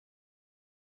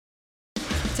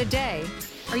Today,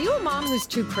 are you a mom who's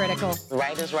too critical?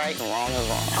 Right is right and wrong is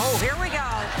wrong. Oh, here we go.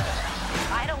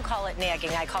 I don't call it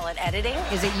nagging, I call it editing.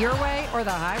 Is it your way or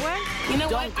the highway? You know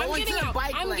what? I'm getting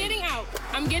out.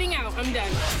 I'm getting out. I'm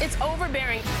done. It's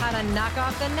overbearing. How to knock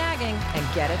off the nagging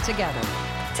and get it together.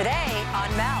 Today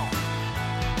on Mel.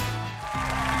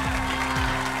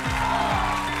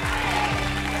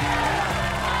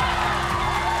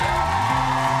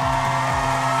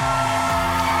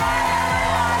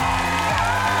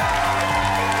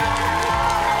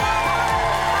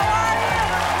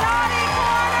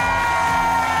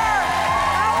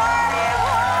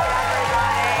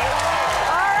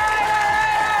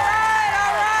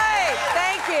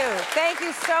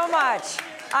 So much.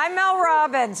 I'm Mel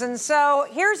Robbins, and so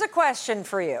here's a question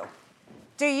for you.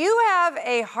 Do you have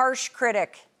a harsh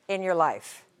critic in your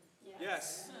life?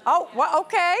 Yes. Oh, well,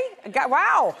 okay.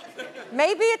 Wow.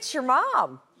 Maybe it's your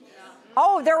mom.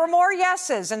 Oh, there were more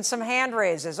yeses and some hand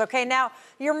raises. Okay, now,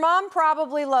 your mom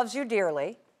probably loves you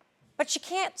dearly, but she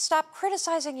can't stop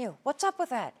criticizing you. What's up with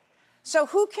that? So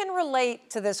who can relate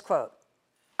to this quote?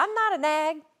 I'm not a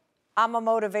nag, I'm a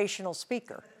motivational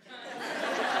speaker.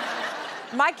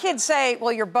 My kids say,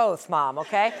 well, you're both, Mom,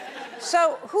 okay?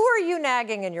 So who are you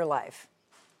nagging in your life?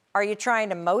 Are you trying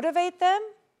to motivate them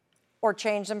or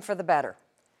change them for the better?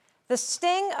 The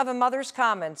sting of a mother's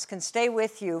comments can stay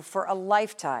with you for a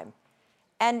lifetime.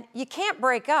 And you can't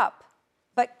break up,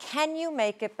 but can you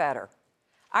make it better?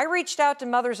 I reached out to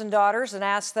mothers and daughters and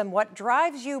asked them what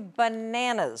drives you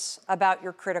bananas about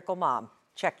your critical mom.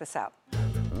 Check this out.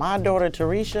 My daughter,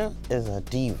 Teresa, is a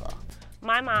diva.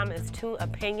 My mom is too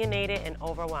opinionated and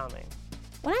overwhelming.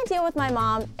 When I deal with my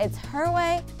mom, it's her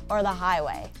way or the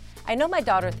highway. I know my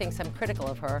daughter thinks I'm critical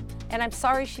of her, and I'm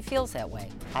sorry she feels that way.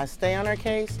 I stay on her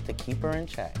case to keep her in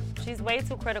check. She's way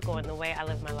too critical in the way I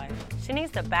live my life. She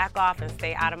needs to back off and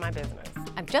stay out of my business.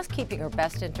 I'm just keeping her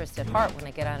best interest at heart when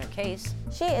I get on her case.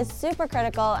 She is super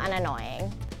critical and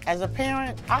annoying. As a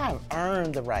parent, I've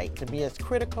earned the right to be as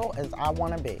critical as I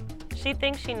want to be. She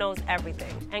thinks she knows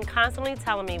everything and constantly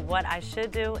telling me what I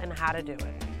should do and how to do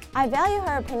it. I value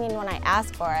her opinion when I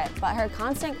ask for it, but her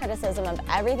constant criticism of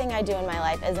everything I do in my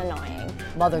life is annoying.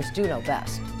 Mothers do know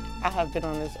best. I have been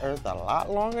on this earth a lot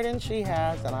longer than she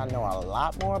has, and I know a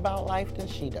lot more about life than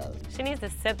she does. She needs to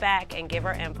sit back and give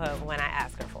her input when I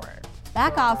ask her for it.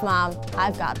 Back off, Mom.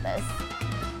 I've got this.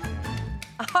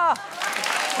 Oh,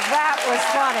 that was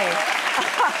funny.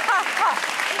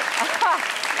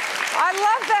 I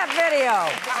love that video,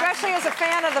 especially as a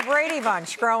fan of the Brady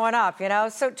Bunch growing up, you know?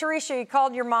 So, Teresa, you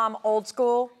called your mom old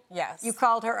school? Yes. You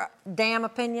called her damn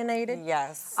opinionated?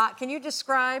 Yes. Can you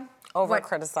describe?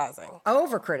 Over-criticizing.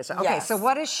 Over-criticizing. Okay, Yes. so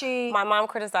what is she? My mom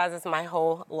criticizes my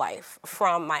whole life,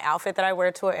 from my outfit that I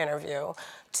wear to an interview,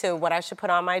 to what I should put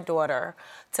on my daughter,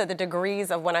 to the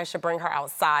degrees of when I should bring her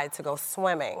outside to go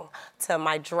swimming, to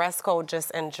my dress code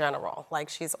just in general. Like,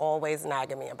 she's always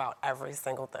nagging me about every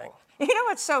single thing. You know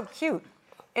what's so cute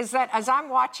is that as I'm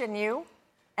watching you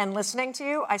and listening to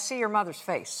you, I see your mother's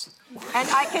face. And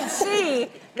I can see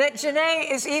that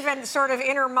Janae is even sort of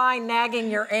in her mind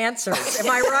nagging your answers. Am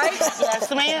I right?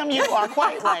 Yes, ma'am, you are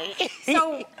quite right.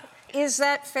 So, is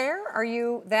that fair? Are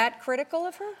you that critical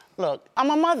of her? Look,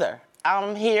 I'm a mother.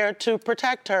 I'm here to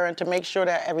protect her and to make sure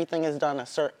that everything is done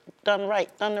the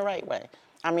right way.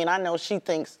 I mean, I know she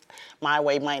thinks my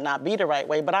way might not be the right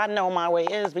way, but I know my way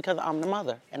is because I'm the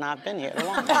mother, and I've been here the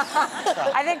longest.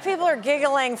 So. I think people are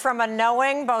giggling from a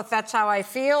knowing, both that's how I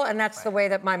feel, and that's the way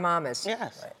that my mom is.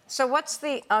 Yes. So what's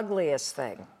the ugliest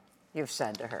thing you've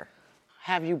said to her?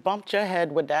 Have you bumped your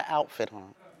head with that outfit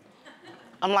on?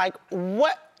 I'm like,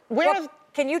 what?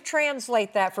 Can you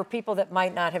translate that for people that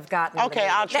might not have gotten it? Okay,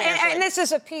 I'll translate. And this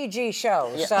is a PG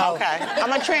show, yeah, so... Okay,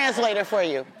 I'm a translator for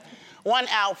you. One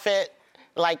outfit,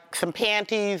 like some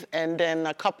panties and then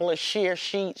a couple of sheer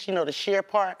sheets, you know, the sheer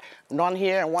part, one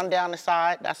here and one down the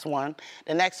side, that's one.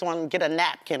 The next one, get a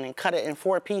napkin and cut it in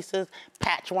 4 pieces,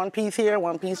 patch one piece here,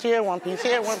 one piece here, one piece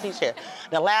here, one piece here.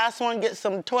 The last one, get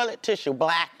some toilet tissue,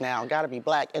 black now, gotta be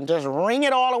black, and just wring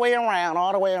it all the way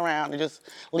around, and just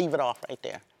leave it off right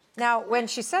there. Now, when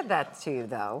she said that to you,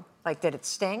 though, like, did it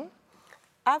sting?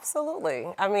 Absolutely.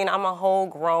 I mean, I'm a whole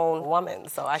grown woman,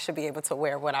 so I should be able to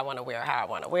wear what I want to wear, how I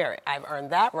want to wear it. I've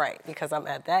earned that right because I'm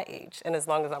at that age. And as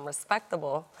long as I'm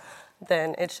respectable,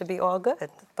 then it should be all good.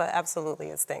 But absolutely,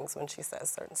 it stings when she says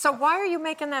certain stuff. So why are you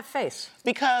making that face?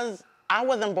 Because I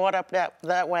wasn't brought up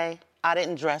that way. I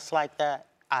didn't dress like that.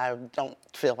 I don't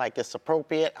feel like it's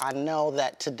appropriate. I know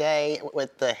that today,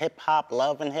 with the hip-hop,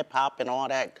 love and hip-hop and all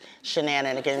that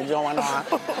shenanigans going on,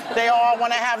 they all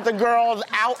want to have the girls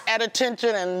out at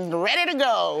attention and ready to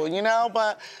go, you know?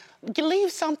 But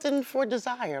leave something for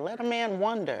desire. Let a man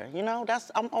wonder. You know,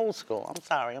 I'm old school. I'm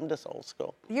sorry, I'm just old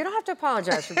school. You don't have to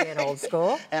apologize for being old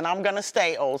school. And I'm gonna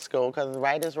stay old school because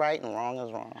right is right and wrong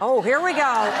is wrong. Oh, here we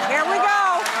go. Here we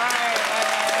go.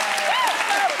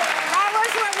 That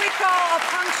was what we call a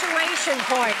punctuation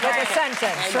point with a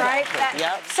sentence, right?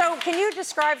 Yep. So can you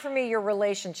describe for me your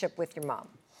relationship with your mom?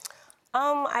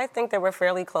 I think that we're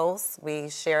fairly close. We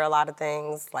share a lot of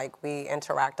things, like we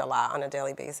interact a lot on a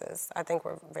daily basis. I think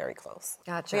we're very close.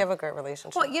 Gotcha. We have a great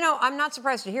relationship. Well, you know, I'm not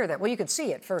surprised to hear that. Well, you could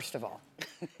see it, first of all,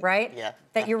 right? Yeah.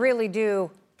 That you really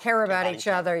do care about each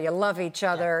other, you love each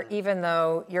other, even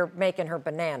though you're making her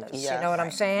bananas. Yes. You know what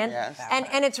I'm saying? Yes.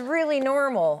 And it's really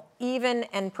normal, even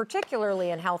and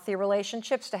particularly in healthy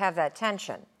relationships, to have that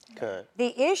tension. Good.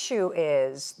 The issue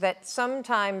is that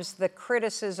sometimes the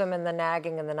criticism and the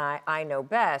nagging and the I know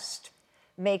best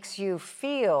makes you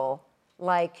feel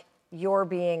like you're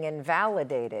being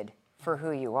invalidated for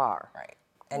who you are. Right.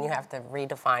 And you have to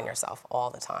redefine yourself all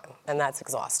the time, and that's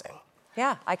exhausting.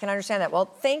 Yeah, I can understand that. Well,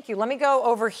 thank you. Let me go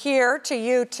over here to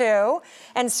you two.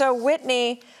 And so,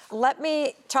 Whitney, let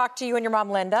me talk to you and your mom,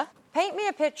 Linda. Paint me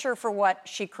a picture for what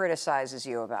she criticizes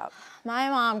you about. My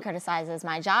mom criticizes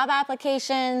my job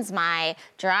applications, my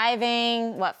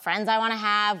driving, what friends I want to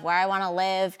have, where I want to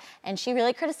live, and she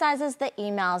really criticizes the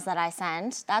emails that I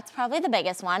send. That's probably the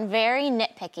biggest one. Very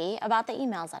nitpicky about the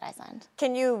emails that I send.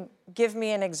 Can you give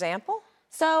me an example?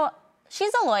 So,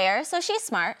 she's a lawyer, so she's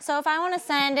smart. So if I want to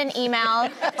send an email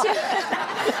to...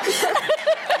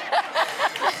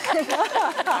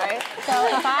 So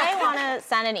if I want to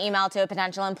send an email to a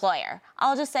potential employer,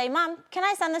 I'll just say, Mom, can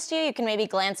I send this to you? You can maybe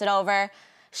glance it over.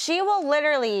 She will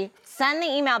literally send the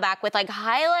email back with like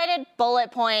highlighted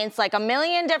bullet points, like a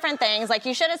million different things, like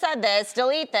you should have said this,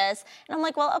 delete this. And I'm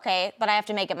like, well, okay, but I have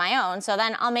to make it my own. So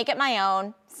then I'll make it my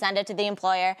own, send it to the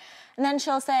employer. And then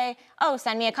she'll say, oh,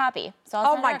 send me a copy. So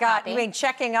I'll send her a God, copy. you mean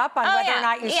checking up on whether or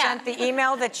not you sent the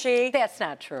email that she... That's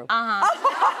not true.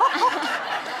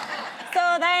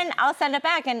 So then I'll send it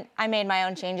back, and I made my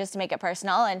own changes to make it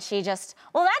personal, and she just,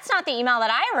 well, that's not the email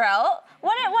that I wrote.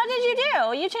 What did you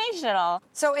do? You changed it all.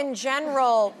 So in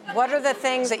general, what are the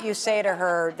things that you say to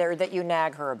her that you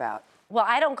nag her about? Well,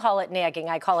 I don't call it nagging,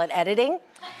 I call it editing.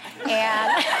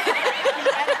 And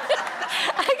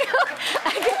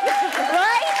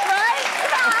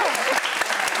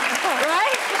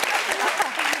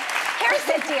Here's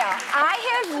the deal.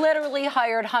 I have literally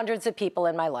hired hundreds of people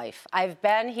in my life. I've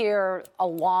been here a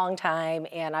long time,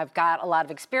 and I've got a lot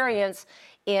of experience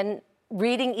in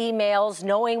reading emails,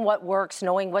 knowing what works,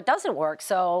 knowing what doesn't work.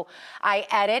 So I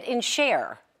edit and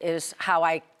share is how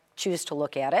I choose to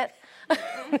look at it.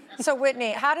 So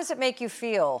Whitney, how does it make you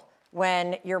feel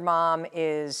when your mom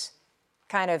is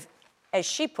kind of, as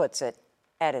she puts it,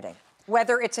 editing?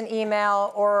 Whether it's an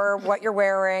email or what you're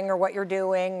wearing or what you're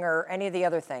doing or any of the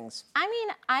other things. I mean,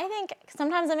 I think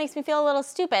sometimes it makes me feel a little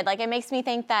stupid. Like, it makes me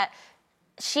think that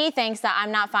she thinks that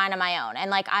I'm not fine on my own. And,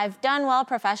 like, I've done well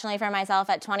professionally for myself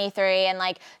at 23. And,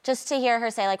 like, just to hear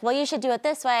her say, like, well, you should do it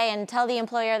this way and tell the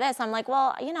employer this. I'm like,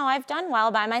 well, you know, I've done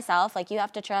well by myself. Like, you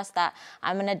have to trust that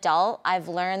I'm an adult. I've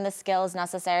learned the skills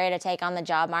necessary to take on the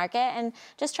job market. And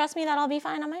just trust me that I'll be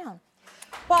fine on my own.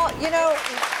 Well, you know,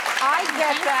 I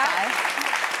get that.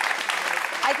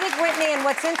 I think, Whitney, and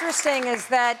what's interesting is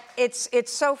that it's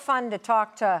so fun to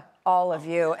talk to all of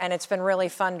you, and it's been really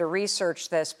fun to research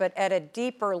this, but at a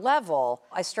deeper level,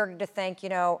 I started to think, you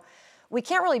know, we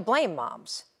can't really blame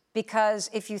moms, because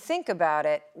if you think about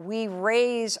it, we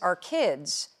raise our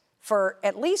kids for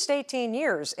at least 18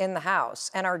 years in the house,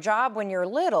 and our job when you're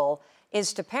little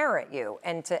is to parent you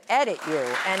and to edit you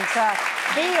and to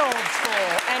be old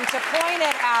school and to point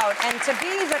it out and to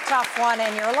be the tough one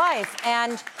in your life.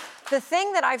 And the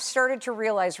thing that I've started to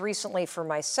realize recently for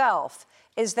myself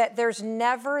is that there's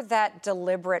never that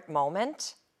deliberate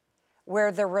moment where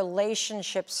the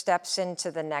relationship steps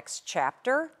into the next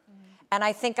chapter. And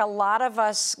I think a lot of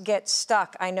us get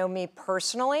stuck, I know me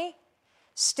personally,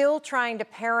 still trying to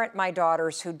parent my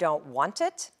daughters who don't want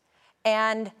it,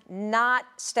 and not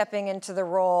stepping into the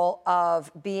role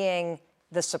of being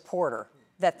the supporter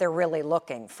that they're really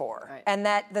looking for. Right. And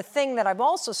that the thing that I'm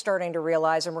also starting to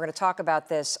realize, and we're going to talk about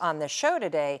this on this show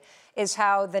today, is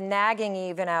how the nagging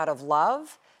even out of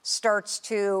love starts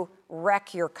to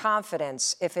wreck your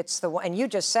confidence if it's the one, and you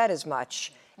just said as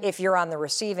much, if you're on the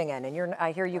receiving end. And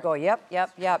I hear you go, yep.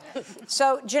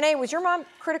 So, Janae, was your mom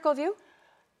critical of you?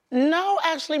 No,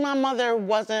 actually, my mother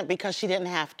wasn't, because she didn't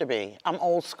have to be. I'm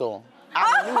old school. Did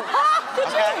you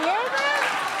hear that?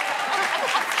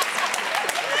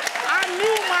 I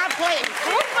knew my place.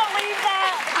 Can you believe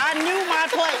that? I knew my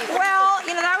place. Well,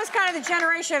 you know, that was kind of the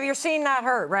generation of you're seen, not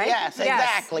heard, right? Yes,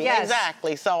 exactly, yes.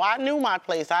 exactly. So I knew my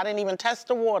place. I didn't even test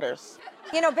the waters.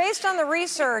 You know, based on the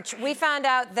research, we found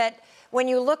out that when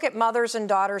you look at mothers and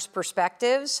daughters'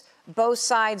 perspectives, both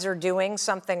sides are doing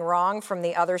something wrong from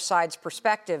the other side's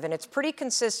perspective. And it's pretty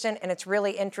consistent and it's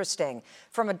really interesting.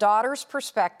 From a daughter's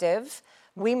perspective,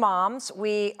 we moms,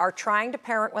 we are trying to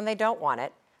parent when they don't want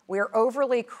it. We are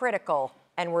overly critical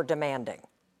and we're demanding.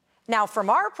 Now, from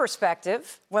our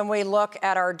perspective, when we look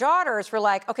at our daughters, we're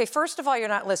like, okay, first of all, you're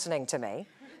not listening to me.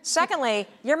 Secondly,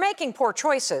 you're making poor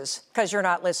choices because you're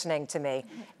not listening to me.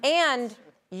 And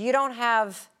you don't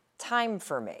have time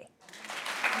for me.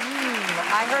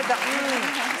 I heard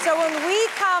that. So when we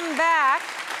come back,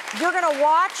 you're going to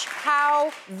watch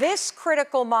how this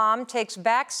critical mom takes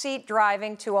backseat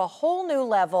driving to a whole new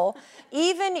level.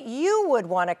 Even you would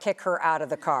want to kick her out of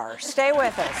the car. Stay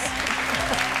with us.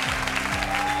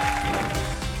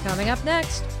 Coming up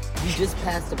next. You just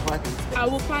passed the parking space. I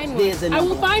will find one. I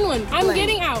will find one. I'm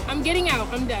getting out. I'm getting out.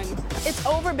 I'm done. It's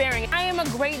overbearing. I am a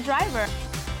great driver.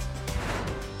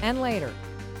 And later.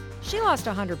 She lost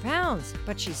 100 pounds,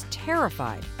 but she's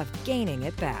terrified of gaining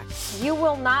it back. You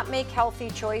will not make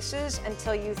healthy choices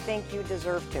until you think you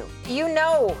deserve to. You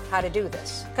know how to do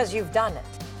this because you've done it.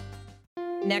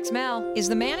 Next, Mel, is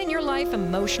the man in your life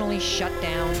emotionally shut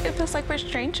down? It feels like we're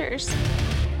strangers.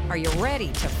 Are you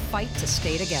ready to fight to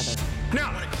stay together?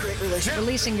 No. Great relationship.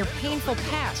 Releasing your painful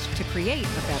past to create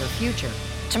a better future.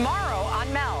 Tomorrow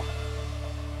on Mel.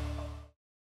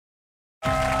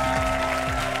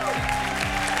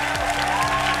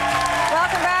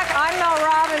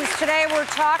 Today we're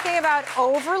talking about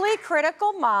overly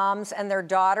critical moms and their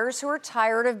daughters who are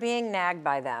tired of being nagged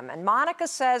by them. And Monica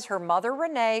says her mother,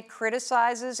 Renee,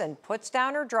 criticizes and puts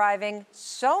down her driving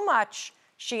so much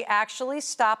she actually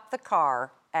stopped the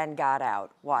car and got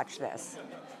out. Watch this.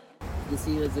 You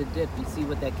see it was a dip. You see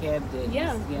what that cab did.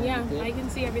 Yeah, I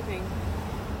can see everything.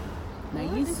 Now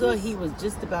you saw he was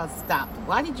just about stopped.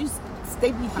 Why did you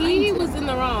stay behind He him? was in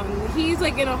the wrong. He's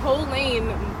like in a whole lane,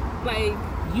 like...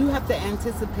 You have to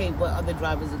anticipate what other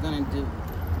drivers are going to do.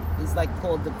 It's like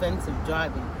called defensive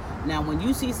driving. Now, when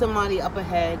you see somebody up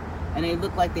ahead and they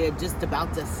look like they're just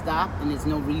about to stop and there's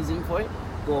no reason for it,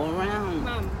 go around.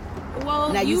 Mom,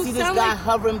 well, now you see this guy like...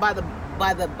 hovering by the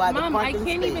parking Mom, I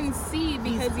can't space. even see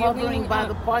because He's you're hovering leaning by up.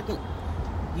 the parking.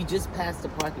 You just passed the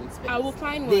parking space. I will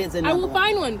find one. There's another I will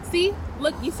find one. See?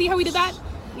 Look, you see how we did that?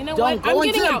 You know Don't what? go I'm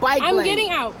into getting the out. bike I'm lane. getting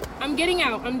out. I'm getting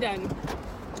out. I'm done.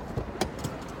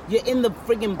 You're in the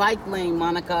friggin' bike lane,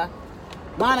 Monica.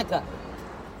 Monica.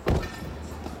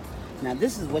 Now,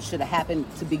 this is what should have happened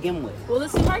to begin with. Well,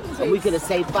 this is parking space. We could have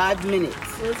saved 5 minutes.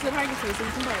 Well, this is parking space. This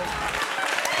is parking.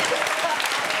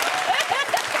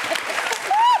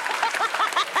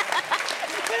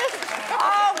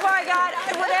 Oh my God,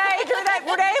 Renee, do that.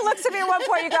 Renee looks at me at one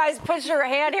point, you guys, puts her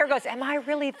hand here, goes, am I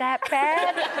really that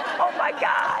bad? Oh my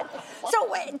God.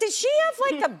 So wait, does she have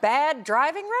like a bad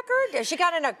driving record? Has she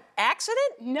got in an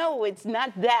accident? No, it's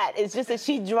not that. It's just that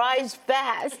she drives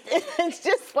fast. It's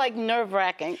just like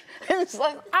nerve-wracking. It's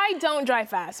like... I don't drive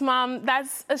fast, Mom.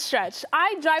 That's a stretch.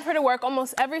 I drive her to work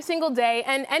almost every single day,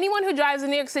 and anyone who drives in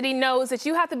New York City knows that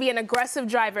you have to be an aggressive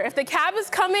driver. If the cab is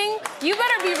coming, you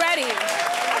better be ready.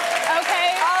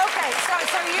 Okay? Okay, so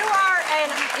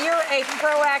you're a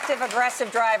proactive,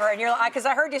 aggressive driver, and you're, because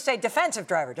I heard you say defensive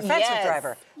driver, Yes.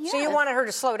 driver. So you wanted her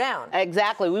to slow down.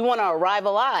 Exactly. We want to arrive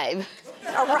alive.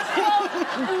 Well,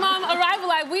 Mom, arrive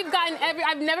alive.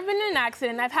 I've never been in an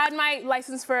accident. I've had my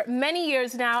license for many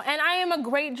years now, and I am a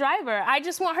great driver. I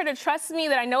just want her to trust me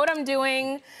that I know what I'm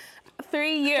doing.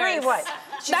 3 years. 3 what?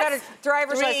 She's got a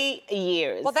driver's license. 3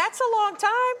 years. Well, that's a long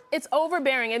time. It's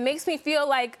overbearing. It makes me feel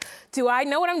like, do I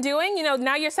know what I'm doing? You know,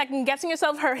 now you're second guessing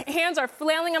yourself. Her hands are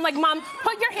flailing. I'm like, Mom,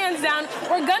 put your hands down.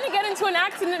 We're gonna get into an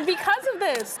accident because of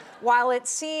this. While it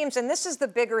seems, and this is the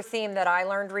bigger theme that I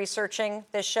learned researching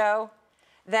this show,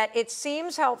 that it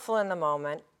seems helpful in the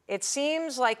moment. It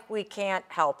seems like we can't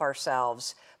help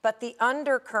ourselves, but the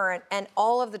undercurrent, and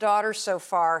all of the daughters so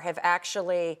far have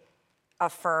actually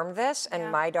affirmed this,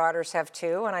 and my daughters have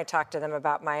too, and I talk to them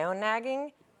about my own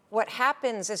nagging. What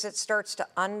happens is it starts to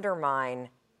undermine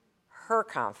her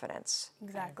confidence.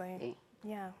 Exactly.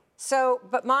 Yeah. So,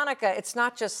 but Monica, it's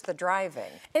not just the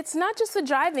driving. It's not just the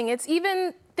driving. It's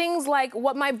even things like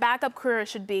what my backup career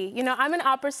should be. You know, I'm an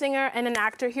opera singer and an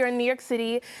actor here in New York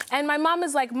City, and my mom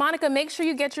is like, Monica, make sure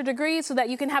you get your degree so that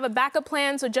you can have a backup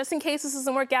plan, so just in case this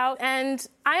doesn't work out. And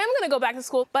I am gonna go back to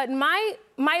school, but my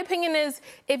opinion is,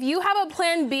 if you have a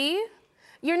plan B,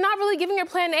 you're not really giving your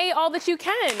plan A all that you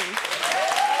can.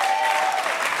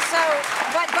 So,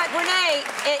 but But Renee,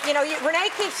 Renee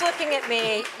keeps looking at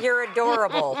me. You're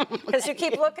adorable. Because you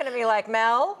keep looking at me like,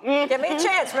 Mel, give me a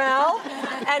chance, Mel.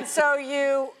 And so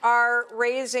you are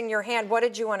raising your hand. What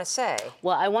did you want to say?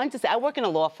 Well, I wanted to say, I work in a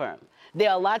law firm. There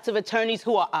are lots of attorneys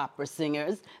who are opera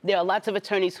singers. There are lots of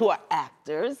attorneys who are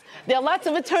actors. There are lots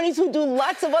of attorneys who do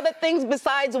lots of other things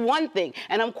besides one thing.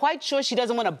 And I'm quite sure she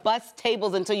doesn't want to bust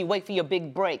tables until you wait for your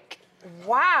big break.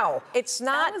 Wow. It's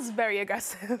not... That was very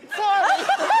aggressive. Sorry.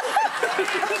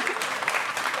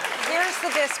 Here's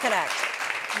the disconnect.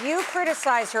 You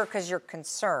criticize her because you're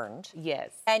concerned.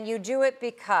 Yes. And you do it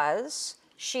because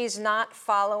she's not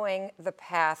following the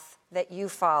path that you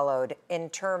followed in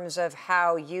terms of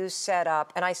how you set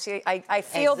up. And I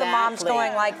feel the moms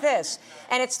going like this.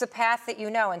 And it's the path that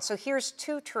you know. And so here's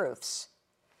two truths.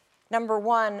 Number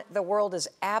one, the world has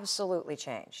absolutely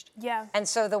changed. Yeah. And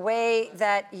so the way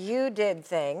that you did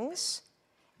things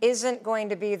isn't going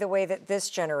to be the way that this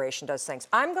generation does things.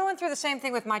 I'm going through the same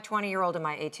thing with my 20-year-old and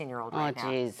my 18-year-old right now.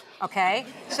 Oh, geez. Okay?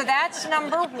 So that's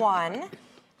number one,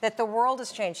 that the world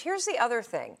has changed. Here's the other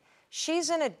thing. She's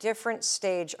in a different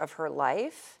stage of her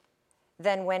life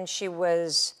than when she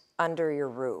was under your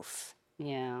roof.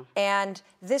 Yeah. And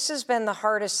this has been the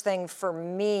hardest thing for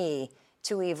me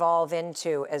to evolve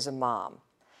into as a mom.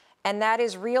 And that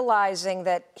is realizing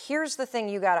that here's the thing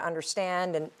you got to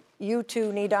understand, and you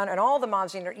two need to, and all the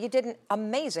moms need to, you did an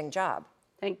amazing job.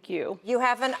 Thank you. You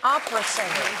have an opera singer.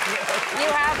 You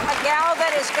have a gal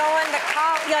that is going to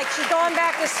college, like she's going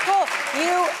back to school.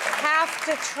 You have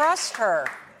to trust her.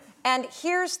 And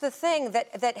here's the thing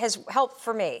that has helped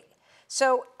for me.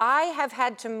 So I have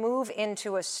had to move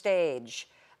into a stage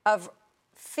of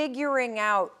figuring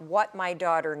out what my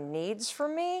daughter needs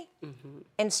from me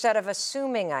instead of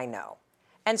assuming I know.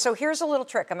 And so here's a little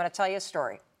trick. I'm going to tell you a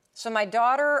story. So my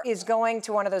daughter is going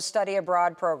to one of those study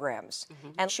abroad programs,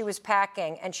 and she was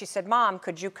packing, and she said, Mom,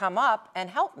 could you come up and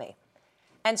help me?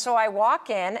 And so I walk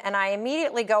in, and I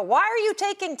immediately go, why are you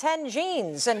taking 10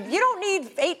 jeans? And you don't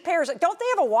need 8 pairs. Don't they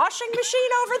have a washing machine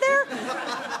over there?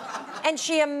 And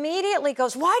she immediately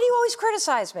goes, why do you always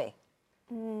criticize me?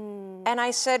 And I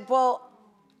said, well,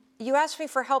 you asked me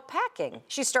for help packing.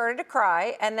 She started to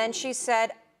cry, and then she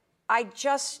said, I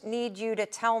just need you to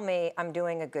tell me I'm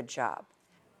doing a good job.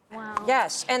 Wow.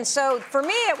 Yes, and so for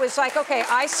me, it was like, okay,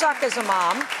 I suck as a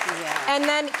mom. Yeah. And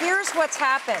then here's what's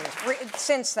happened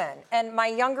since then. And my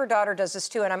younger daughter does this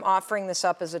too, and I'm offering this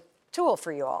up as a tool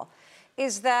for you all,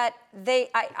 is that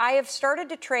I have started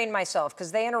to train myself,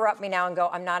 because they interrupt me now and go,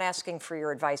 I'm not asking for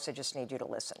your advice, I just need you to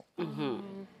listen.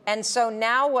 And so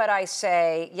now what I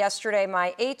say, yesterday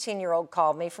my 18-year-old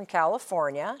called me from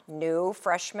California, new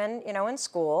freshman, in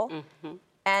school.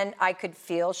 And I could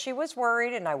feel she was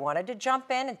worried, and I wanted to jump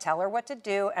in and tell her what to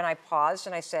do. And I paused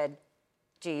and I said,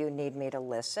 do you need me to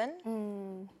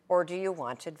listen? Or do you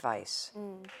want advice?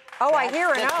 Oh, I hear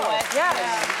an oh. Yes.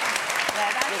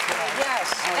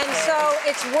 Yes. Okay. And so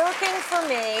it's working for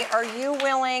me. Are you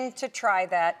willing to try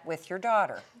that with your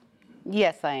daughter?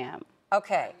 Yes, I am.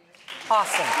 Okay.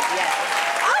 Awesome. Yes.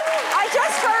 I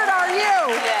just heard, are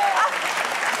you? Yeah.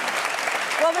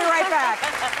 We'll be right back.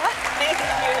 Thank you.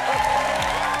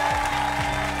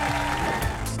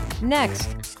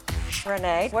 Next.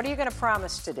 Renee, what are you going to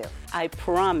promise to do? I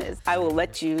promise I will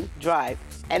let you drive.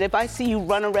 And if I see you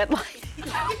run a red light.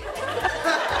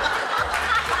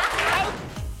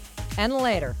 And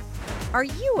later. Are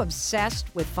you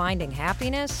obsessed with finding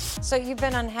happiness? So you've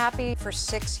been unhappy for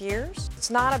 6 years?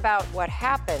 It's not about what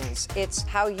happens, it's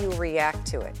how you react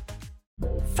to it.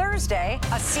 Thursday,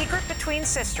 a secret between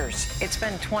sisters. It's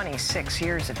been 26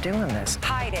 years of doing this.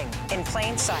 Hiding in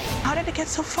plain sight. How did it get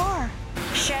so far?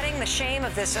 Shedding the shame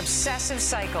of this obsessive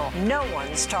cycle no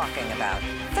one's talking about.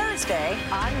 Thursday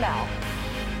on Mel.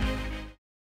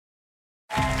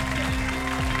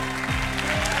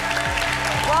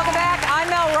 Welcome back. I'm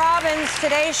Mel Robbins.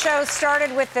 Today's show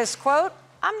started with this quote,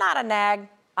 I'm not a nag,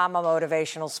 I'm a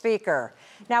motivational speaker.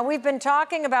 Now, we've been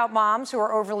talking about moms who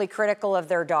are overly critical of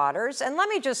their daughters, and let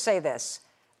me just say this.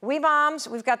 We moms,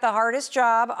 we've got the hardest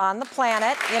job on the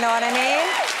planet, you know what I mean?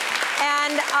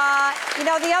 And,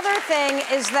 the other thing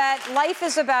is that life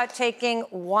is about taking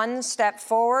one step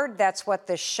forward. That's what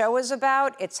this show is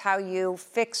about. It's how you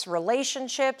fix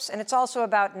relationships, and it's also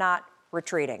about not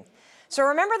retreating. So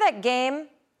remember that game,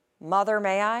 Mother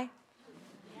May I?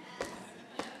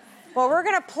 Well, we're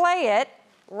going to play it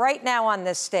right now on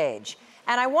this stage.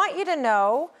 And I want you to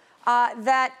know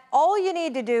that all you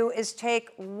need to do is take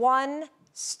one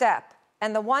step.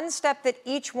 And the one step that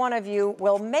each one of you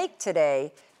will make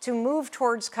today to move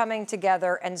towards coming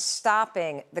together and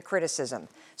stopping the criticism.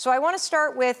 So I want to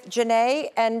start with Janae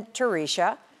and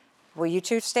Tarisha. Will you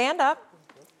two stand up?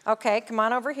 Okay, come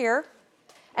on over here.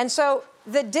 And so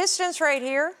the distance right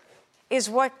here is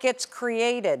what gets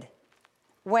created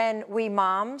when we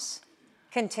moms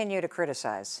continue to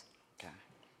criticize. Okay.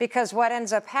 Because what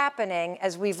ends up happening,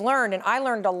 as we've learned, and I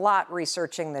learned a lot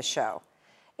researching this show,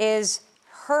 is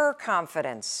her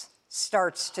confidence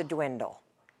starts to dwindle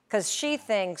because she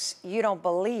thinks you don't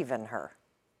believe in her.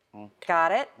 Okay.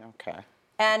 Got it? Okay.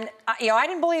 And, you know, I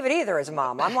didn't believe it either as a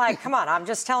mom. I'm like, come on, I'm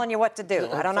just telling you what to do.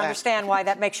 I don't understand why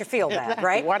that makes you feel bad,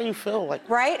 right? Why do you feel like...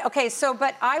 Right? Okay, so,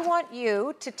 but I want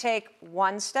you to take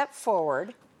one step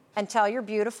forward and tell your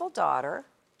beautiful daughter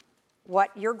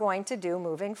what you're going to do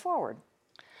moving forward.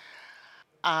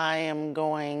 I am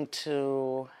going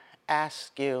to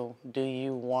ask you, do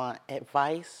you want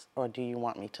advice or do you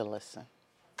want me to listen?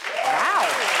 Wow.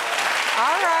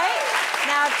 All right.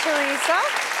 Now, Teresa,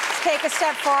 take a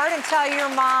step forward and tell your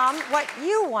mom what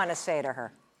you want to say to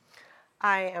her.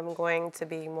 I am going to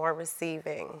be more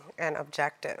receiving and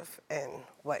objective in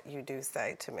what you do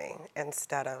say to me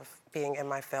instead of being in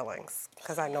my feelings,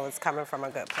 because I know it's coming from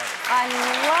a good place. I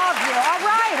love you. All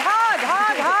right,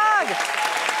 hug.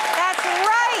 That's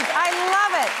right. I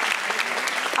love it.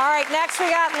 All right, next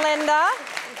we got Linda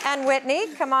and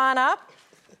Whitney. Come on up.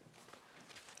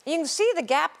 You can see the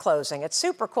gap closing. It's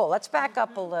super cool. Let's back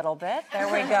up a little bit. There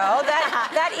we go.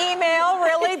 That email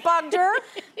really bugged her.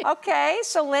 Okay,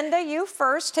 so Linda, you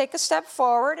first. Take a step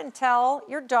forward and tell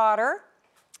your daughter.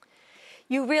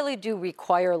 You really do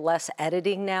require less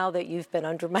editing now that you've been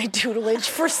under my tutelage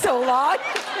for so long.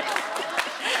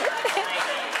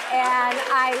 And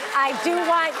I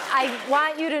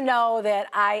want you to know that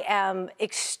I am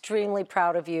extremely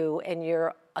proud of you and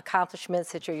your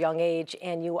accomplishments at your young age,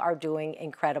 and you are doing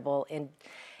incredible. And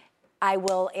I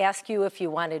will ask you if you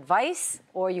want advice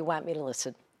or you want me to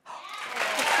listen.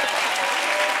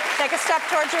 Take a step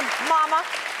towards your mama.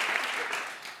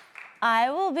 I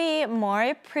will be more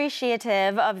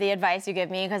appreciative of the advice you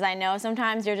give me, because I know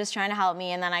sometimes you're just trying to help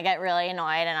me and then I get really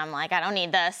annoyed and I'm like, I don't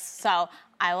need this. So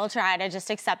I will try to just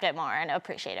accept it more and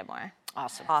appreciate it more.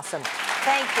 Awesome.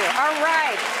 Thank you. All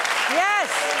right.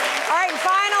 Yes. All right, and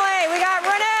finally, we got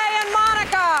Renee and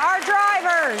Monica, our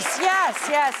drivers.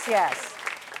 Yes.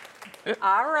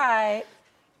 All right.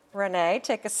 Renee,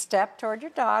 take a step toward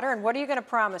your daughter, and what are you going to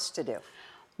promise to do?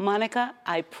 Monica,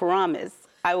 I promise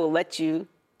I will let you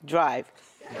drive.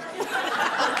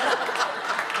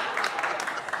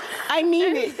 I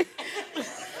mean it.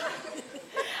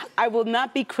 I will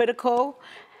not be critical,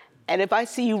 and if I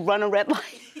see you run a red light,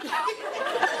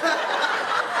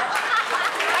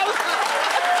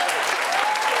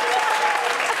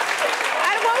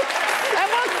 I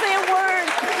won't say a word.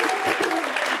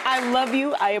 I love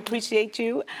you, I appreciate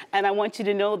you, and I want you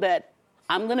to know that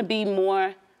I'm gonna be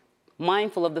more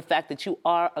mindful of the fact that you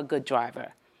are a good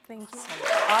driver. Thank you.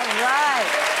 All right.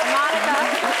 Monica,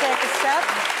 you take a step.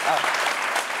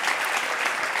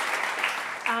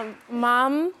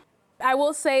 Mom, I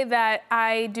will say that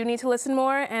I do need to listen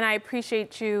more, and I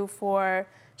appreciate you for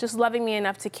just loving me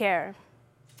enough to care.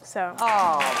 So.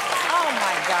 Oh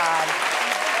my God.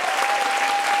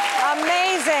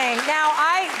 Amazing. Now,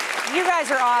 you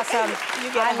guys are awesome.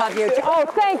 I love you. Oh,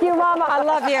 thank you, Mama. I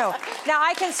love you. Now,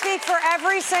 I can speak for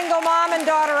every single mom and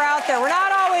daughter out there. We're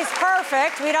not always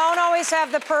perfect. We don't always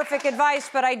have the perfect advice,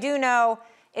 but I do know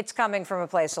it's coming from a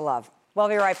place of love. We'll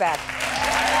be right back.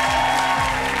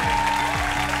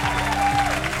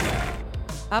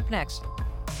 Up next,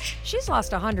 she's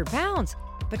lost 100 pounds,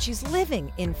 but she's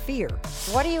living in fear.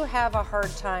 What do you have a hard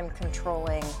time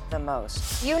controlling the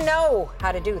most? You know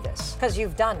how to do this because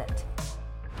you've done it.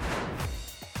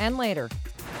 And later,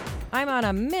 I'm on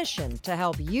a mission to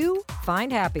help you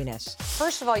find happiness.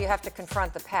 First of all, you have to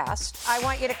confront the past. I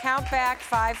want you to count back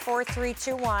 5, 4, 3,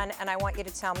 2, 1, and I want you to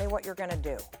tell me what you're going to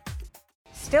do.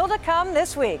 Still to come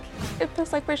this week. It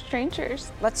feels like we're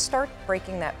strangers. Let's start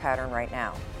breaking that pattern right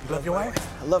now. You love your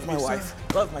wife? I love my wife.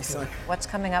 Love my son. What's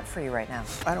coming up for you right now?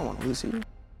 I don't want to lose you.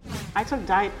 I took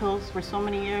diet pills for so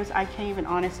many years, I can't even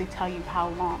honestly tell you how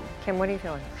long. Kim, what are you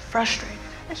feeling? Frustrated.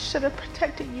 I should have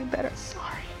protected you better.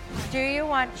 Sorry. Do you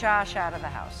want Josh out of the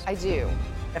house? I do.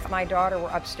 If my daughter were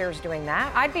upstairs doing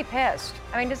that, I'd be pissed.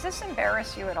 I mean, does this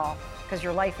embarrass you at all? Because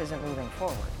your life isn't moving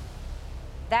forward.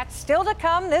 That's still to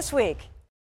come this week.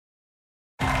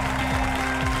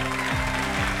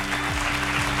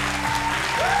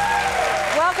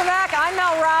 Welcome back. I'm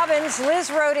Mel Robbins. Liz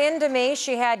wrote into me.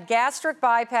 She had gastric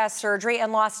bypass surgery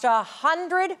and lost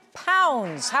 100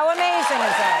 pounds. How amazing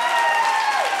is that?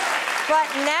 But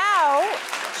now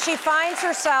she finds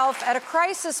herself at a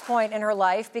crisis point in her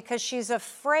life because she's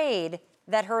afraid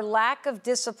that her lack of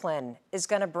discipline is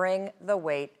going to bring the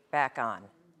weight back on.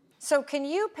 So can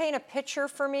you paint a picture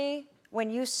for me when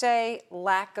you say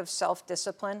lack of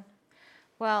self-discipline?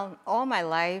 Well, all my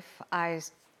life, I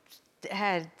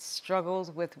had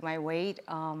struggles with my weight.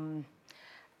 I'm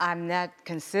not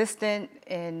consistent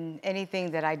in anything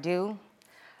that I do.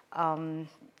 And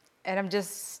I'm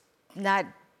just not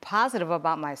positive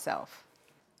about myself.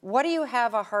 What do you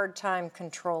have a hard time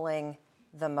controlling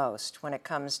the most when it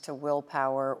comes to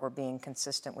willpower or being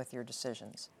consistent with your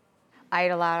decisions? I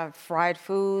eat a lot of fried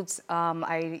foods.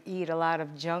 I eat a lot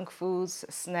of junk foods,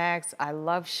 snacks. I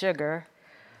love sugar.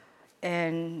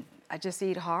 And I just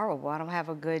eat horrible. I don't have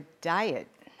a good diet.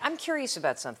 I'm curious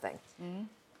about something. Mm-hmm.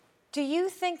 Do you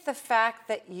think the fact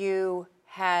that you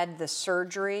had the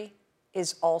surgery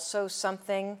is also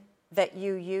something that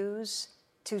you use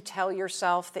to tell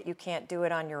yourself that you can't do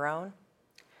it on your own?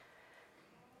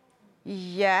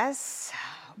 Yes,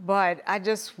 but I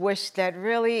just wish that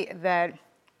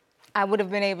I would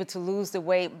have been able to lose the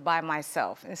weight by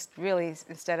myself,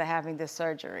 instead of having the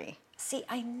surgery. See,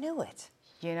 I knew it.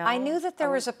 You know? I knew that there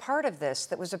was a part of this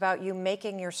that was about you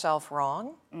making yourself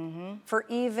wrong for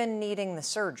even needing the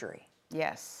surgery.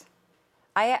 Yes.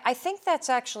 I think that's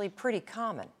actually pretty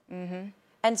common.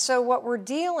 And so what we're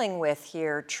dealing with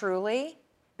here, truly,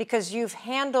 because you've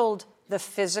handled the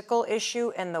physical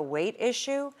issue and the weight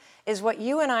issue, is what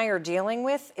you and I are dealing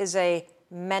with is a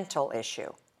mental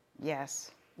issue.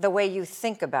 Yes. The way you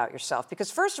think about yourself. Because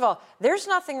first of all, there's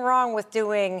nothing wrong with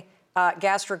doing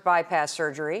gastric bypass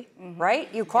surgery,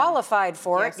 right? You qualified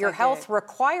for it. Your health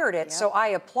required it, so I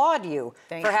applaud you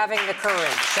for having the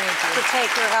courage to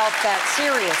take your health that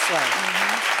seriously.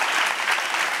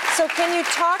 So can you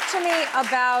talk to me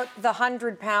about the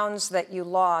 100 pounds that you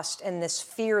lost and this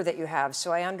fear that you have,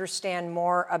 so I understand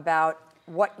more about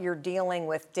what you're dealing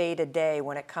with day to day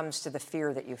when it comes to the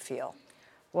fear that you feel?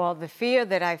 Well, the fear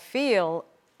that I feel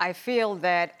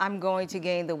that I'm going to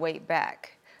gain the weight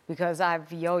back, because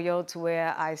I've yo-yoed to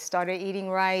where I started eating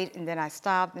right and then I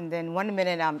stopped, and then one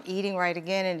minute I'm eating right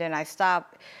again and then I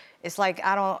stop. It's like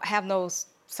I don't have no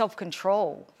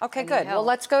self-control. Okay, good. Well,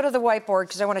 let's go to the whiteboard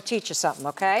because I want to teach you something,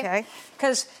 okay? Okay.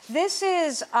 Because this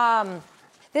is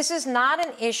not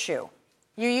an issue.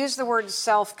 You use the word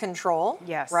self-control,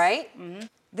 yes, right?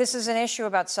 This is an issue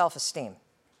about self-esteem.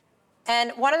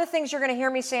 And one of the things you're going to hear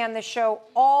me say on this show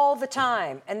all the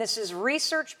time, and this is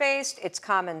research-based, it's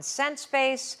common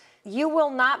sense-based, you will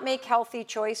not make healthy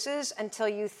choices until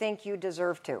you think you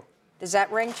deserve to. Does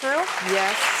that ring true?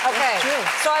 Yes. Okay. True.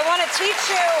 So I want to teach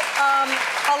you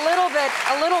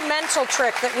a little mental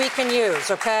trick that we can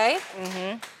use, okay?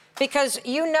 Because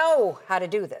you know how to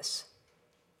do this,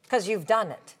 because you've done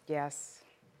it. Yes.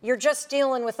 You're just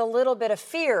dealing with a little bit of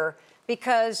fear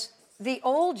because the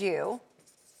old you,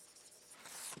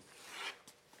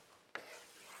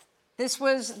 this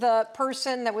was the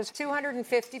person that was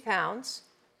 250 pounds.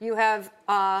 You have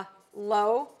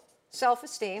low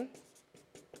self-esteem.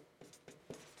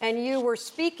 And you were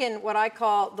speaking what I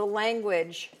call the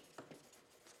language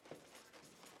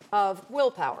of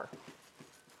willpower.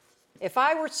 If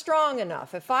I were strong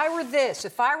enough, if I were this,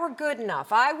 if I were good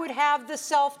enough, I would have the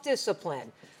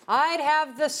self-discipline. I'd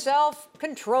have the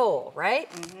self-control, right?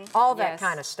 All that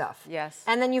kind of stuff. Yes.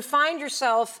 And then you find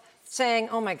yourself saying,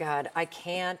 oh my God, I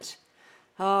can't.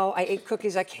 Oh, I ate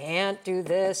cookies, I can't do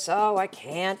this. Oh, I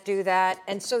can't do that.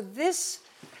 And so this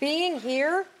being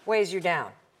here weighs you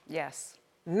down. Yes.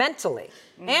 Mentally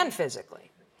and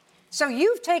physically. So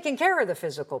you've taken care of the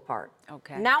physical part.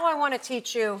 Okay. Now I want to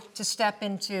teach you to step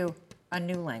into a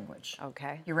new language.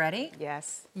 Okay. You ready?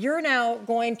 Yes. You're now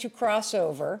going to cross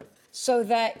over so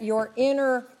that your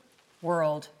inner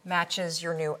world matches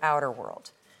your new outer world.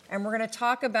 And we're going to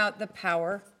talk about the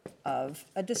power of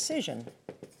a decision.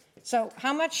 So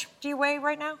how much do you weigh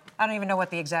right now? I don't even know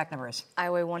what the exact number is. I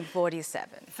weigh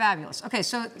 147. Fabulous. Okay,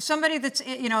 so somebody that's,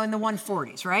 in the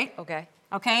 140s, right? Okay.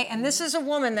 Okay, and this is a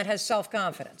woman that has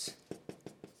self-confidence.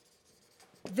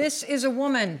 This is a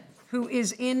woman who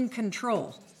is in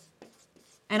control.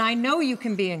 And I know you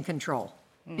can be in control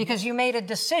because you made a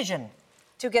decision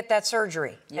to get that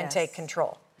surgery and take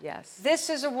control. Yes. This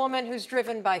is a woman who's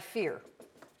driven by fear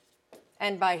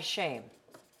and by shame.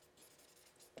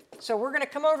 So we're going to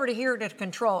come over to here to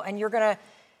control, and you're going to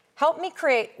help me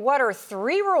create what are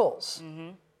 3 rules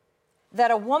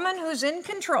that a woman who's in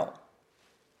control,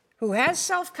 who has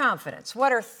self-confidence,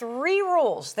 what are 3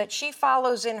 rules that she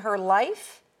follows in her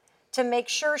life to make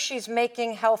sure she's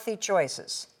making healthy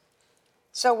choices?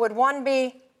 So would 1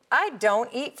 be, I don't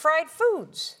eat fried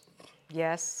foods?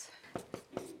 Yes.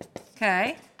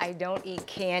 Okay. I don't eat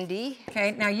candy.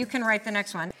 Okay, now you can write the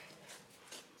next one.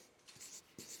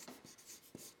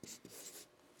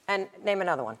 And name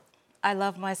another one. I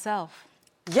love myself.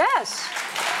 Yes.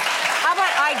 How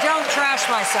about I don't trash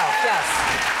myself? Yes.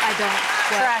 I don't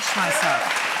Trash myself.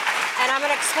 And I'm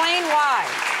going to explain why.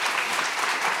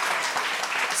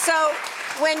 So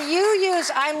when you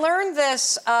use, I learned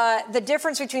this, the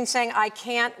difference between saying I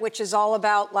can't, which is all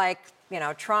about like,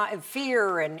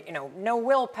 fear and, no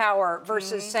willpower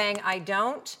versus saying I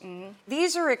don't.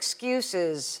 These are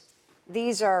excuses.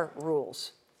 These are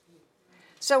rules.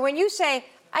 So when you say,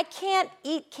 I can't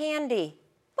eat candy,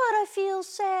 but I feel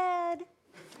sad.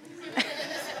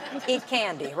 Eat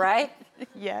candy, right?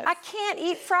 Yes. I can't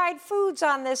eat fried foods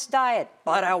on this diet,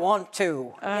 but I want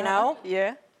to,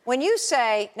 Yeah. When you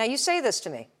say, now you say this to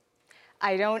me.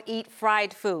 I don't eat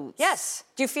fried foods. Yes.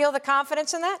 Do you feel the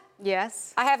confidence in that?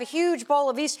 Yes. I have a huge bowl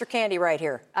of Easter candy right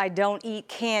here. I don't eat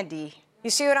candy. You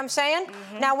see what I'm saying?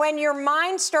 Now, when your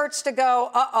mind starts to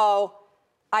go, uh-oh,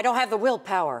 I don't have the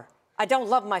willpower. I don't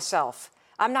love myself.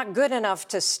 I'm not good enough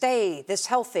to stay this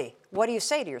healthy. What do you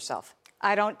say to yourself?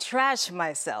 I don't trash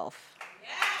myself.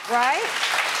 Right?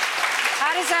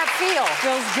 How does that feel?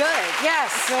 Feels good.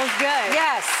 Yes. Feels good.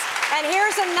 Yes. And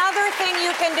here's another thing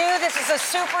you can do. This is a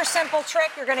super simple trick.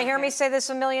 You're going to hear me say this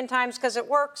a million times because it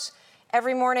works.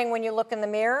 Every morning when you look in the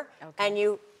mirror and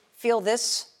you feel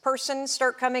this person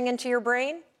start coming into your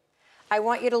brain, I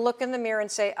want you to look in the mirror and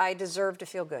say, I deserve to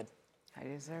feel good. I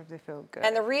deserve to feel good.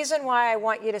 And the reason why I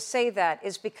want you to say that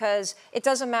is because it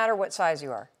doesn't matter what size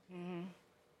you are.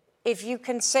 If you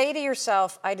can say to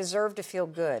yourself, I deserve to feel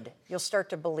good, you'll start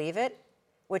to believe it,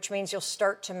 which means you'll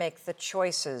start to make the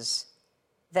choices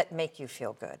that make you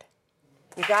feel good.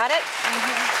 You got it?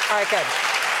 All right, good.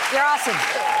 You're awesome.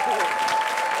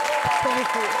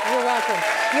 Thank you. You're welcome.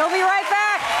 You'll be right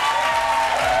back.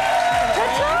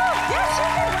 Good job. Yes, you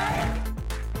did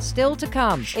right. Still to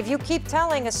come. If you keep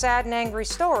telling a sad and angry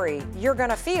story, you're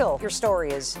gonna feel your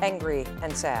story is angry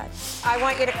and sad. I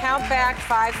want you to count back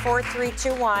 5, 4, 3,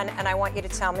 2, 1, and I want you to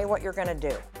tell me what you're gonna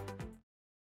do.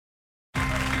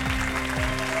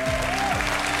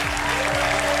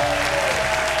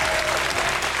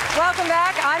 Welcome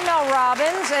back. I'm Mel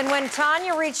Robbins, and when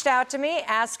Tanya reached out to me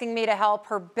asking me to help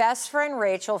her best friend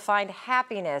Rachel find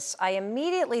happiness, I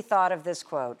immediately thought of this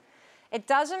quote. It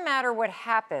doesn't matter what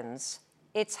happens,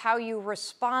 it's how you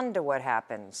respond to what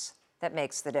happens that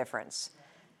makes the difference.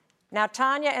 Now,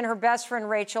 Tanya and her best friend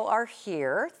Rachel are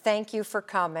here. Thank you for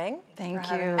coming. Thank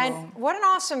you. And what an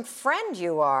awesome friend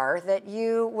you are that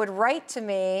you would write to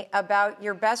me about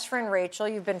your best friend Rachel.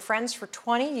 You've been friends for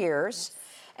 20 years.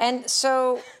 And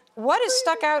so what has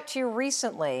stuck out to you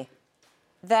recently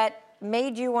that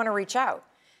made you want to reach out?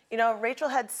 Rachel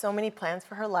had so many plans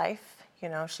for her life.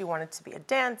 She wanted to be a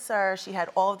dancer. She had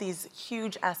all of these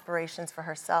huge aspirations for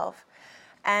herself.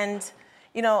 And,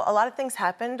 a lot of things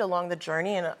happened along the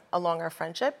journey and along our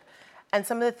friendship. And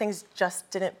some of the things just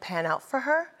didn't pan out for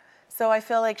her. So I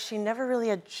feel like she never really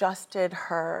adjusted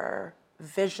her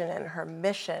vision and her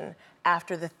mission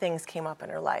after the things came up in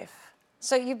her life.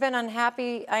 So you've been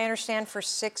unhappy, I understand, for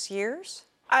 6 years?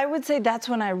 I would say that's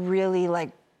when I really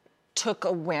took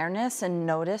awareness and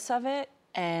notice of it.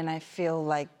 And I feel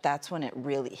like that's when it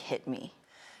really hit me.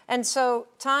 And so,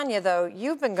 Tanya, though,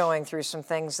 you've been going through some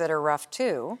things that are rough,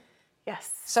 too.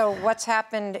 Yes. So what's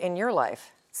happened in your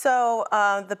life? So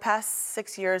the past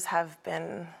 6 years have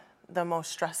been the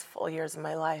most stressful years of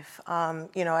my life.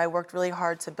 I worked really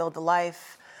hard to build a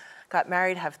life, got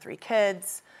married, have 3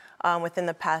 kids. Within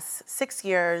the past 6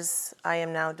 years, I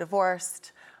am now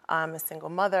divorced. I'm a single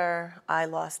mother. I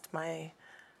lost my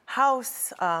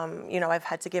house. I've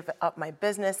had to give up my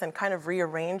business and kind of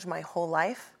rearrange my whole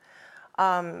life.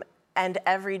 And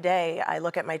every day I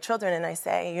look at my children and I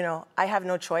say, I have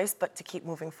no choice but to keep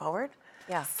moving forward.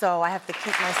 Yeah. So I have to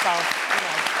keep myself,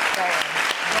 going.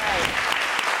 Right.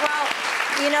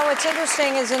 Well, what's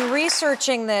interesting is in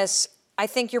researching this, I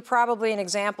think you're probably an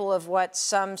example of what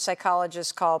some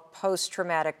psychologists call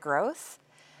post-traumatic growth,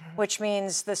 which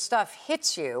means the stuff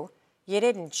hits you, you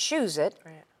didn't choose it,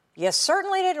 you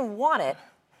certainly didn't want it,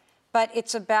 but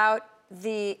it's about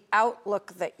the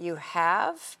outlook that you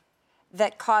have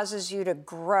that causes you to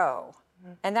grow.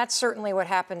 And that's certainly what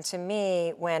happened to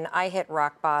me when I hit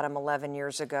rock bottom 11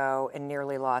 years ago and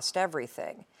nearly lost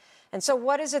everything. And so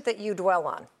what is it that you dwell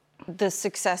on? The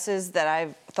successes that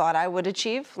I thought I would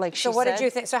achieve, like she said. So what did you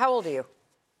think? So how old are you?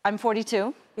 I'm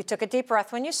 42. You took a deep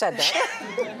breath when you said that.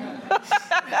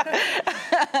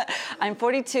 I'm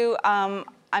 42.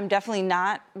 I'm definitely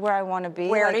not where I want to be.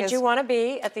 Where did you want to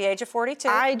be at the age of 42?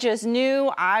 I just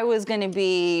knew I was going to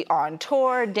be on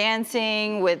tour,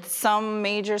 dancing with some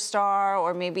major star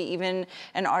or maybe even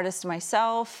an artist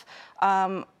myself.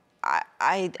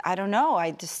 I don't know.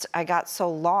 I got so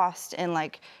lost in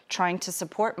like trying to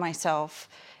support myself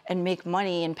and make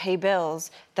money and pay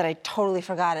bills that I totally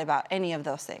forgot about any of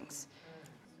those things.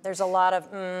 There's a lot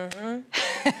of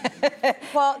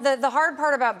Well, the hard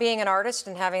part about being an artist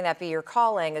and having that be your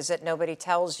calling is that nobody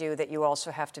tells you that you also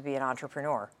have to be an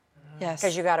entrepreneur. Yes.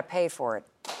 Because you got to pay for it.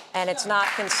 And it's not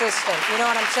consistent. You know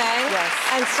what I'm saying? Yes.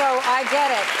 And so I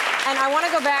get it. And I want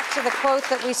to go back to the quote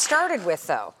that we started with,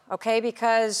 though, okay?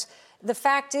 Because the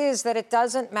fact is that it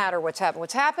doesn't matter what's happened.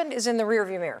 What's happened is in the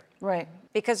rearview mirror. Right.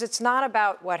 Because it's not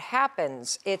about what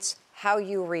happens, it's how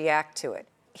you react to it.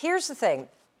 Here's the thing.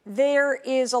 There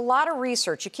is a lot of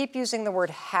research. You keep using the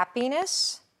word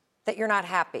happiness, that you're not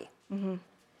happy. Mm-hmm.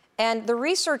 And the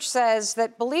research says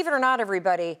that, believe it or not,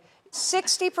 everybody,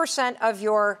 60% of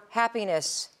your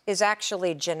happiness is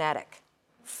actually genetic.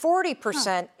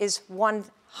 40% is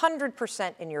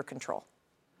 100% in your control.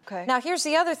 Okay. Now, here's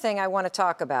the other thing I want to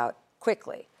talk about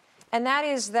quickly, and that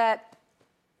is that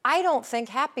I don't think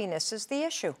happiness is the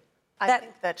issue. I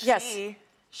think that yes.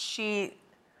 she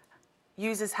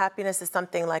uses happiness as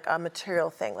something like a material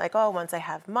thing, like, oh, once I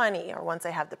have money, or once I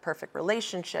have the perfect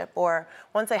relationship, or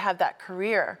once I have that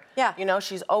career. Yeah. You know,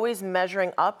 she's always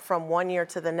measuring up from one year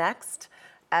to the next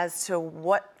as to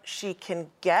what she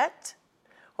can get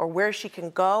or where she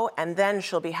can go, and then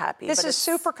she'll be happy. This But is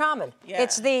super common. Yeah.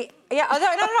 It's the, no,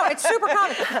 it's super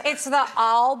common. It's the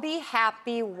I'll be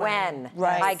happy when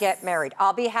I get married.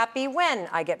 I'll be happy when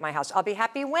I get my house. I'll be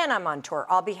happy when I'm on tour.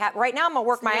 I'll be happy. Right now, I'm going to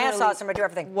work my ass off, so I'm going to do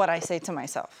everything. What I say to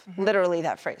myself. Literally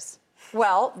that phrase.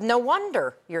 Well, no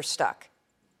wonder you're stuck.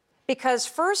 Because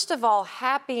first of all,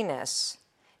 happiness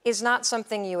is not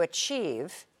something you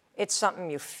achieve. It's something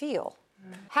you feel.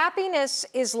 Happiness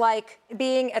is like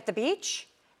being at the beach,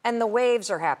 and the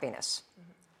waves are happiness.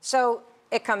 So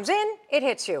it comes in, it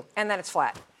hits you, and then it's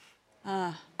flat.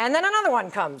 And then another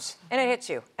one comes, and it hits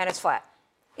you, and it's flat.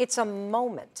 It's a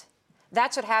moment.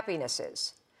 That's what happiness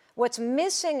is. What's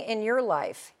missing in your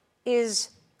life is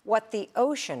what the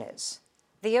ocean is.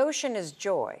 The ocean is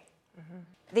joy.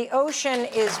 The ocean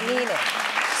is meaning.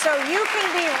 So you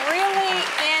can be really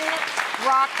in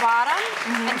rock bottom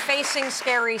and facing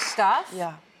scary stuff.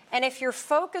 Yeah. And if you're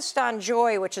focused on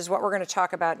joy, which is what we're going to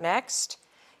talk about next,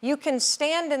 you can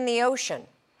stand in the ocean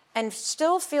and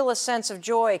still feel a sense of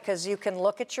joy because you can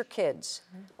look at your kids,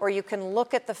 or you can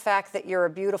look at the fact that you're a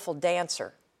beautiful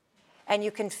dancer, and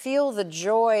you can feel the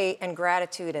joy and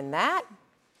gratitude in that,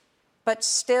 but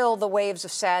still the waves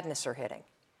of sadness are hitting.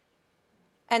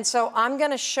 And so I'm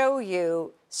going to show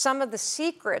you some of the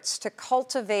secrets to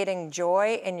cultivating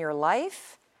joy in your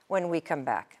life when we come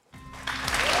back.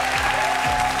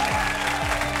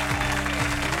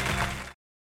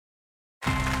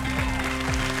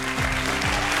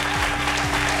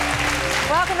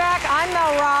 Welcome back. I'm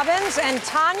Mel Robbins, and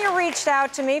Tanya reached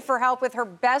out to me for help with her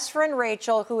best friend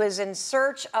Rachel, who is in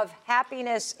search of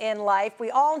happiness in life.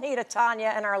 We all need a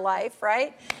Tanya in our life,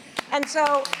 right? And so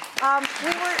we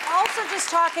were also just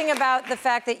talking about the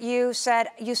fact that you said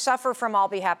you suffer from I'll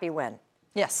be happy when.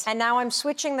 Yes. And now I'm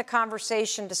switching the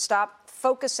conversation to stop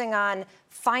focusing on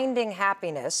finding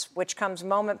happiness, which comes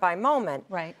moment by moment.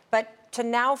 Right. But to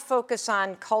now focus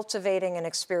on cultivating and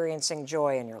experiencing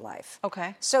joy in your life.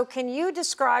 Okay. So can you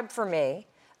describe for me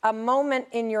a moment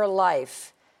in your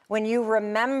life when you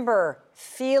remember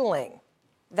feeling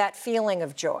that feeling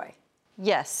of joy?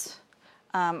 Yes.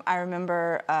 I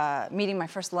remember meeting my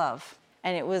first love,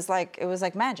 and it was like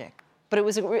magic. But it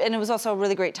was also a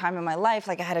really great time in my life.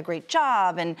 Like, I had a great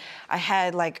job, and I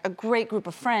had like a great group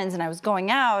of friends, and I was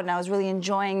going out, and I was really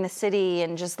enjoying the city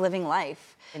and just living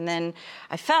life. And then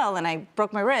I fell and I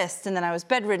broke my wrist, and then I was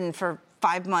bedridden for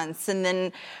 5 months, and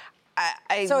then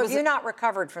I So have you not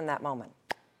recovered from that moment?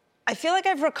 I feel like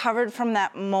I've recovered from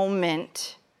that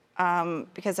moment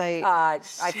because I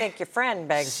think your friend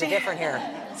begs to differ here.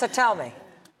 So tell me.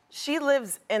 She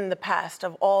lives in the past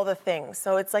of all the things.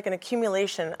 So it's like an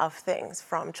accumulation of things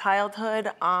from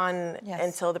childhood on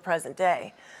until the present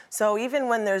day. So even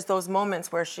when there's those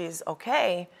moments where she's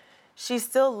okay, she's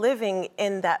still living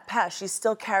in that past. She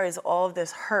still carries all of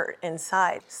this hurt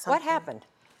inside. What happened?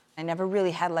 I never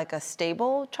really had like a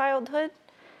stable childhood.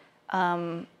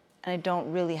 And I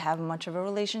don't really have much of a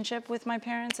relationship with my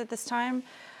parents at this time.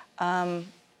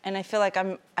 And I feel like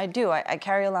I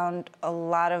carry around a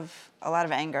lot of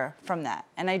anger from that.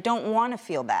 And I don't want to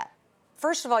feel that.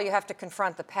 First of all, you have to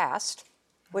confront the past,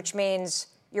 which means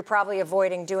you're probably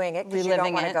avoiding doing it because you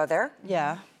don't want to go there.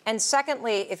 Yeah. And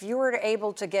secondly, if you were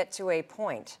able to get to a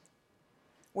point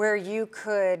where you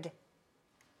could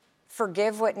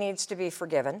forgive what needs to be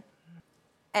forgiven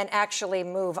and actually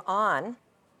move on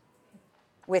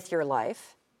with your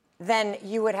life, then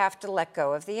you would have to let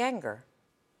go of the anger.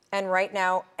 And right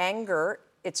now, anger,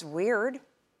 it's weird,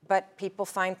 but people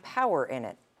find power in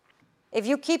it. If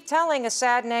you keep telling a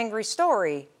sad and angry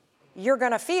story, you're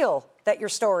gonna feel that your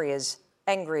story is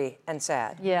angry and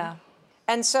sad. Yeah.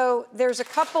 And so there's a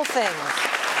couple things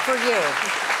for you.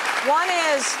 One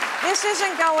is, this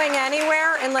isn't going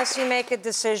anywhere unless you make a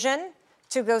decision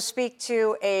to go speak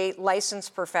to a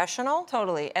licensed professional.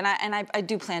 Totally, and I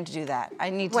do plan to do that. I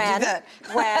need to When? do that.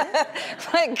 When?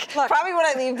 Like, Look. probably when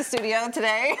I leave the studio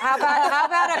today. How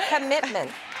about a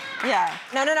commitment? Yeah.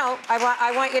 No.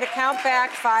 I want you to count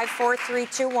back 5, 4, 3,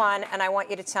 2, 1, and I want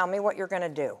you to tell me what you're gonna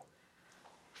do.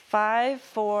 5,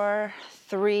 4,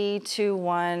 3, 2,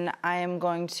 1. I am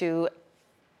going to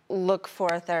look for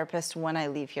a therapist when I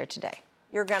leave here today.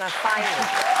 You're gonna find one.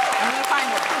 I'm gonna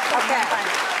find one. Okay.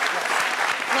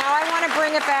 Now I want to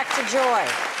bring it back to joy.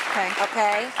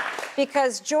 Okay?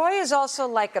 Because joy is also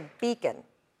like a beacon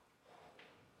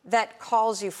that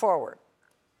calls you forward.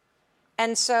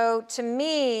 And so to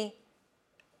me,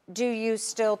 do you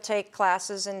still take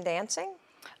classes in dancing?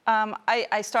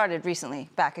 I started recently,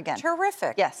 back again.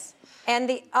 Terrific. Yes. And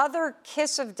the other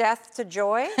kiss of death to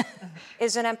joy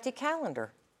is an empty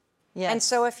calendar. Yes. And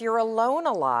so if you're alone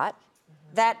a lot,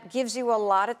 that gives you a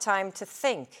lot of time to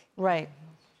think. Right.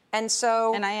 And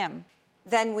so... And I am.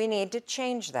 Then we need to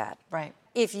change that. Right.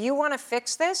 If you want to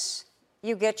fix this,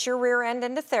 you get your rear end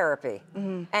into therapy,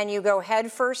 and you go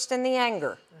head first in the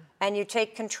anger, and you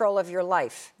take control of your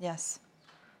life. Yes.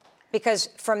 Because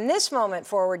from this moment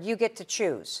forward, you get to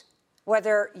choose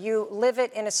whether you live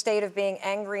it in a state of being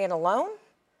angry and alone,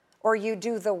 or you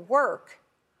do the work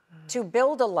to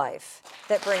build a life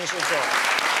that brings you joy.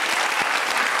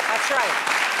 That's right.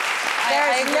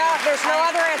 There's no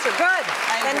other answer. Good.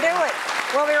 Then do it.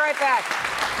 We'll be right back.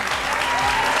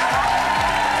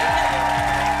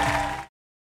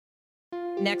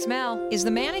 Next, Mel, is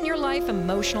the man in your life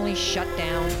emotionally shut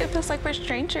down? It feels like we're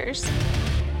strangers.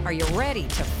 Are you ready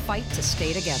to fight to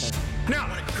stay together? No,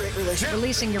 great relationship.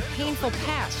 Releasing your painful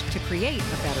past to create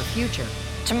a better future.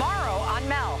 Tomorrow on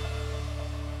Mel.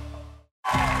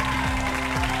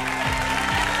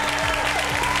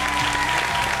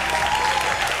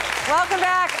 Welcome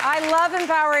back. I love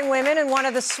empowering women, and one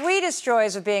of the sweetest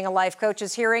joys of being a life coach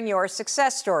is hearing your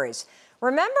success stories.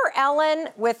 Remember Ellen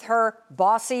with her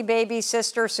bossy baby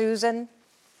sister, Susan?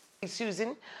 Hey,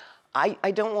 Susan,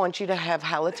 I don't want you to have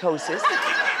halitosis.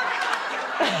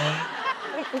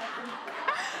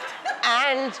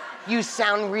 And you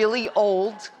sound really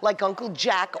old, like Uncle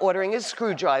Jack ordering a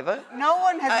screwdriver. No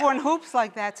one has worn hoops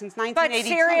like that since But 1982.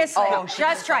 seriously,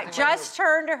 just try. Just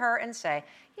turn to her and say,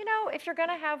 you know, if you're going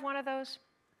to have one of those,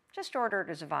 just order it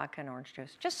as a vodka and orange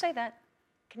juice. Just say that.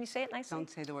 Can you say it nicely? Don't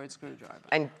say the word screwdriver.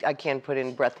 And I can't put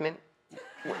in breath mint?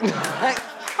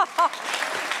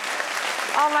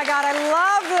 Oh my God, I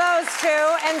love those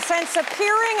two. And since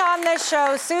appearing on this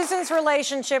show, Susan's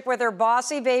relationship with her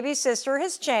bossy baby sister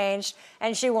has changed,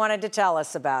 and she wanted to tell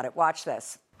us about it. Watch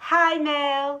this. Hi,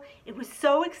 Mel. It was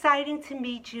so exciting to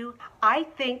meet you. I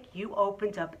think you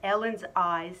opened up Ellen's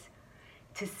eyes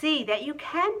to see that you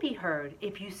can be heard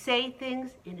if you say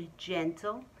things in a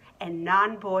gentle and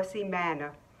non-bossy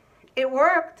manner. It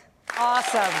worked.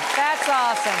 Awesome. That's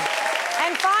awesome.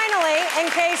 And finally,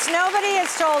 in case nobody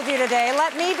has told you today,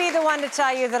 let me be the one to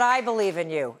tell you that I believe in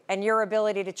you and your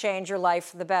ability to change your life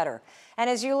for the better. And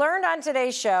as you learned on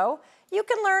today's show, you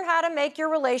can learn how to make your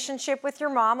relationship with your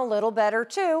mom a little better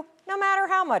too, no matter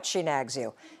how much she nags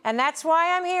you. And that's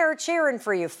why I'm here cheering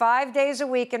for you 5 days a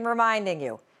week and reminding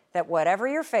you that whatever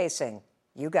you're facing,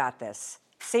 you got this.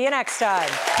 See you next time.